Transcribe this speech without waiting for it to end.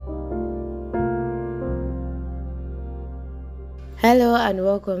Hello and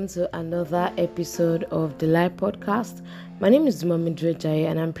welcome to another episode of the Live Podcast. My name is Dumami Drejaye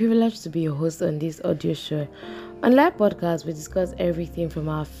and I'm privileged to be your host on this audio show. On Live Podcast, we discuss everything from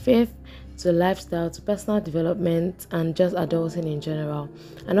our faith to lifestyle to personal development and just adulting in general.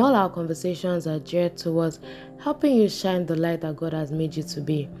 And all our conversations are geared towards helping you shine the light that God has made you to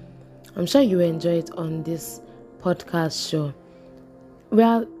be. I'm sure you enjoy it on this podcast show. We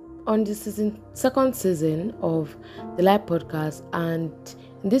are on the second season of the Live Podcast, and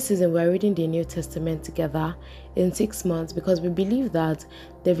in this season we're reading the New Testament together in 6 months because we believe that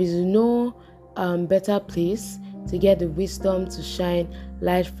there is no better place to get the wisdom to shine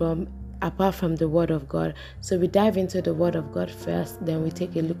light from apart from the Word of God. So we dive into the Word of God first, then we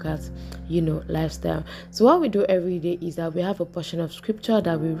take a look at lifestyle. So what we do every day is that we have a portion of scripture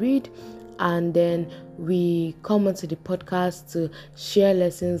that we read, and then we come onto the podcast to share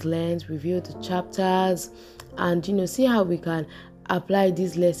lessons learned, review the chapters, and see how we can apply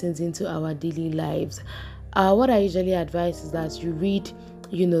these lessons into our daily lives. What I usually advise is that you read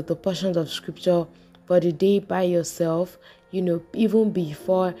the portions of scripture for the day by yourself, even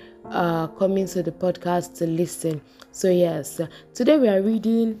before coming to the podcast to listen. So yes, today we are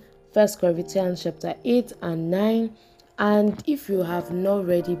reading 1 Corinthians chapter 8 and 9. And if you have not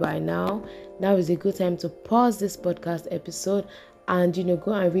read it by now is a good time to pause this podcast episode and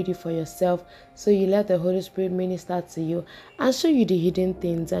go and read it for yourself, so you let the Holy Spirit minister to you and show you the hidden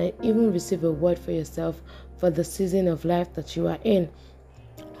things, and even receive a word for yourself for the season of life that you are in.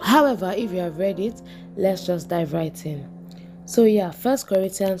 However, if you have read it, let's just dive right in. So 1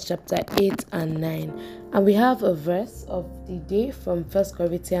 Corinthians chapter 8 and 9. And we have a verse of the day from 1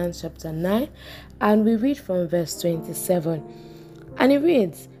 Corinthians chapter 9. And we read from verse 27. And it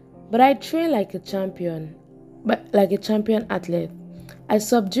reads, "But I train like a champion athlete. I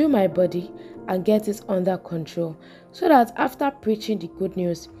subdue my body and get it under control, so that after preaching the good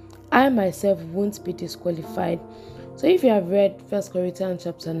news, I myself won't be disqualified." So if you have read 1 Corinthians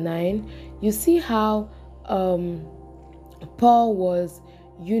chapter 9, you see how Paul was,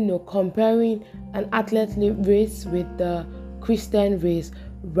 comparing an athletic race with the Christian race,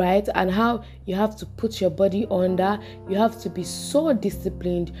 right? And how you have to put your body under, you have to be so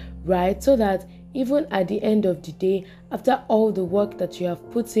disciplined, right? So that even at the end of the day, after all the work that you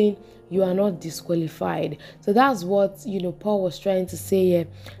have put in, you are not disqualified. So that's what, Paul was trying to say here.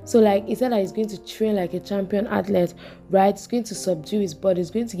 So like he said that he's going to train like a champion athlete, right? He's going to subdue his body.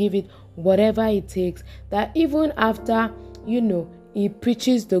 He's going to give it whatever it takes. That even after, he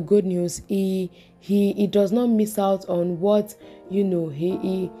preaches the good news, he does not miss out on what,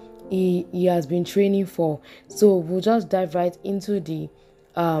 he has been training for. So we'll just dive right into the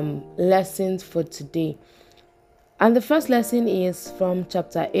lessons for today. And the first lesson is from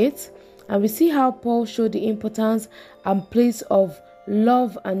chapter 8, and we see how Paul showed the importance and place of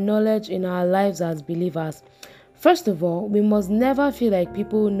love and knowledge in our lives as believers. First of all, we must never feel like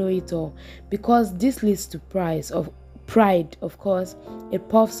people know it all, because this leads to pride, of course. It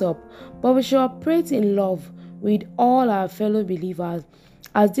puffs up. But we should operate in love with all our fellow believers,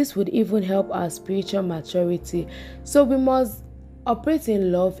 as this would even help our spiritual maturity. So we must operate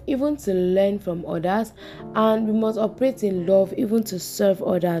in love even to learn from others, and we must operate in love even to serve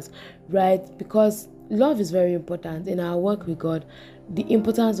others, right? Because love is very important in our work with God. The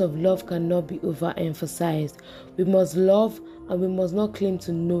importance of love cannot be overemphasized. We must love, and we must not claim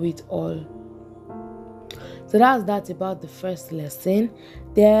to know it all. So that's that about the first lesson.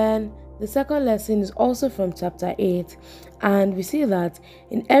 Then the second lesson is also from chapter 8, and we see that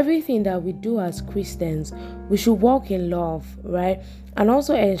in everything that we do as Christians, we should walk in love, right? And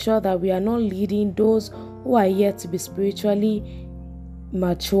also ensure that we are not leading those who are yet to be spiritually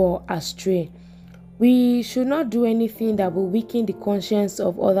mature astray. We should not do anything that will weaken the conscience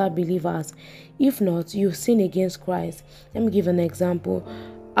of other believers. If not, you sin against Christ. Let me give an example.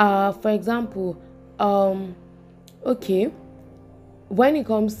 For example, when it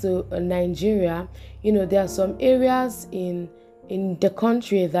comes to Nigeria, there are some areas in the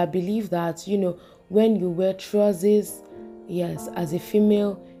country that believe that, when you wear trousers, yes, as a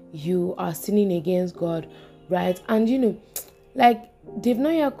female, you are sinning against God, right? And, they've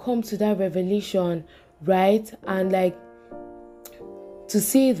not yet come to that revelation, right? And, to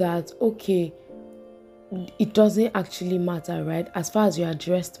say that, okay, it doesn't actually matter, right? As far as you are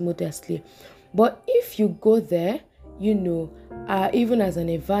dressed modestly. But if you go there, even as an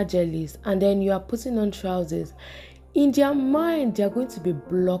evangelist, and then you are putting on trousers, in their mind, they are going to be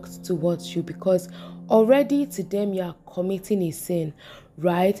blocked towards you, because already to them, you are committing a sin,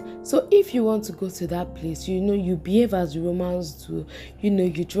 right? So if you want to go to that place, you behave as the Romans do,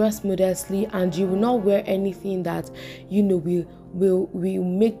 you dress modestly, and you will not wear anything that, will will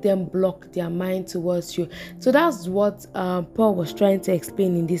make them block their mind towards you. So that's what Paul was trying to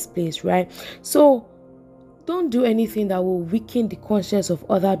explain in this place, right? So don't do anything that will weaken the conscience of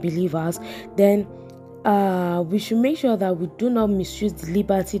other believers. Then we should make sure that we do not misuse the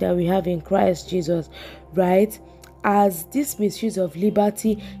liberty that we have in Christ Jesus, right? As this misuse of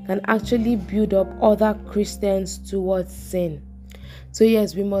liberty can actually build up other Christians towards sin. So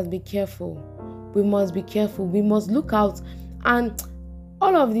yes, we must be careful. We must be careful. We must look out, and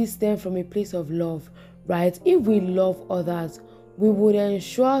all of this stem from a place of love, right? If we love others, we would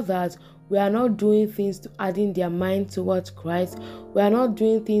ensure that we are not doing things to adding their mind towards Christ. We are not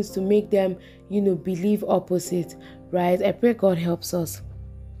doing things to make them, believe opposite, right? I pray God helps us.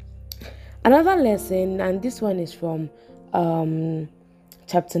 Another lesson, and this one is from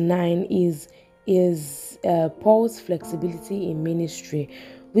chapter 9, is Paul's flexibility in ministry.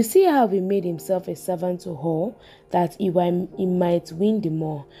 We see how he made himself a servant to all, that he might win the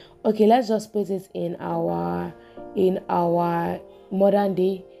more. Okay, let's just put it in our modern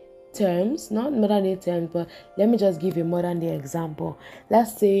day terms, not modern day terms, but let me just give a modern day example.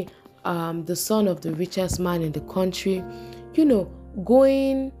 Let's say the son of the richest man in the country,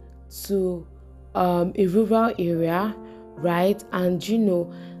 going to a rural area, right? And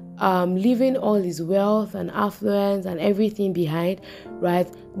leaving all his wealth and affluence and everything behind, right?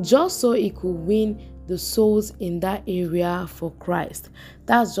 Just so he could win the souls in that area for Christ.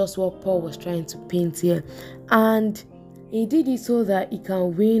 That's just what Paul was trying to paint here. And he did it so that he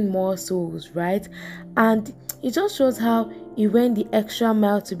can win more souls, right? And it just shows how he went the extra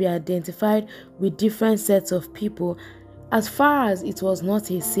mile to be identified with different sets of people, as far as it was not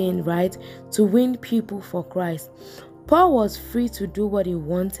a sin, right, to win people for Christ. Paul was free to do what he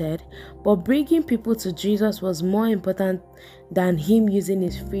wanted, but bringing people to Jesus was more important than him using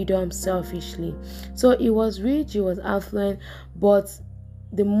his freedom selfishly. So he was rich, he was affluent, but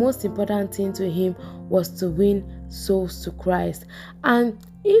the most important thing to him was to win souls to Christ. And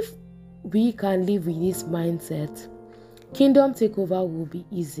if we can live with this mindset, kingdom takeover will be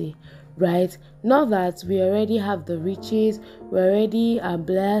easy, right? Not that we already have the riches, we already are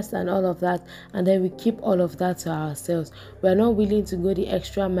blessed and all of that, and then we keep all of that to ourselves. We are not willing to go the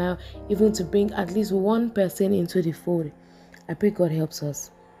extra mile, even to bring at least one person into the fold. I pray God helps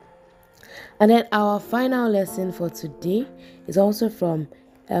us. And then our final lesson for today is also from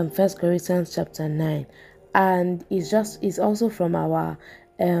 1 Corinthians chapter 9, and it's also from our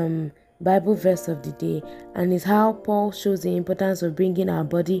Bible verse of the day, and is how Paul shows the importance of bringing our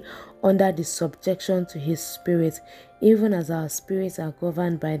body under the subjection to his spirit, even as our spirits are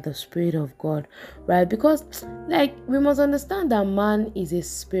governed by the Spirit of God, right? Because we must understand that man is a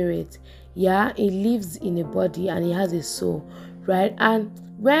spirit. Yeah, he lives in a body and he has a soul, right? And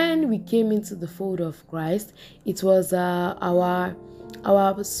when we came into the fold of Christ, it was our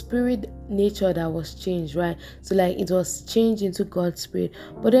spirit nature that was changed, right? So it was changed into God's spirit.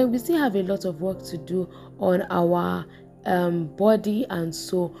 But then we still have a lot of work to do on our body and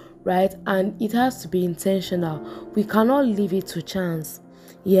soul, right? And it has to be intentional. We cannot leave it to chance.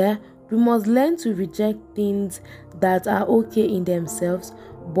 Yeah, we must learn to reject things that are okay in themselves,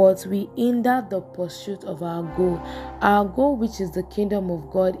 but we hinder the pursuit of our goal, which is the kingdom of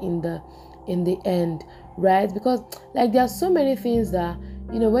God in the end, right? Because there are so many things that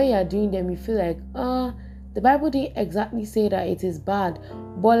when you are doing them, you feel like the Bible didn't exactly say that it is bad,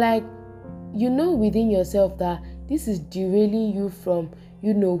 but within yourself that this is derailing you from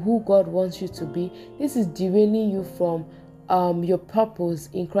who God wants you to be. This is derailing you from your purpose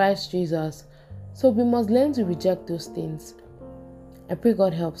in Christ Jesus. So we must learn to reject those things. I pray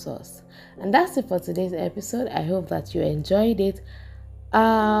God helps us. And that's it for today's episode. I hope that you enjoyed it.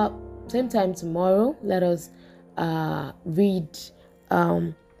 Same time tomorrow, let us read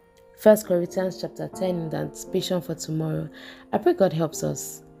 1 Corinthians chapter 10 in the anticipation for tomorrow. I pray God helps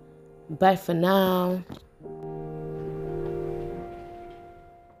us. Bye for now.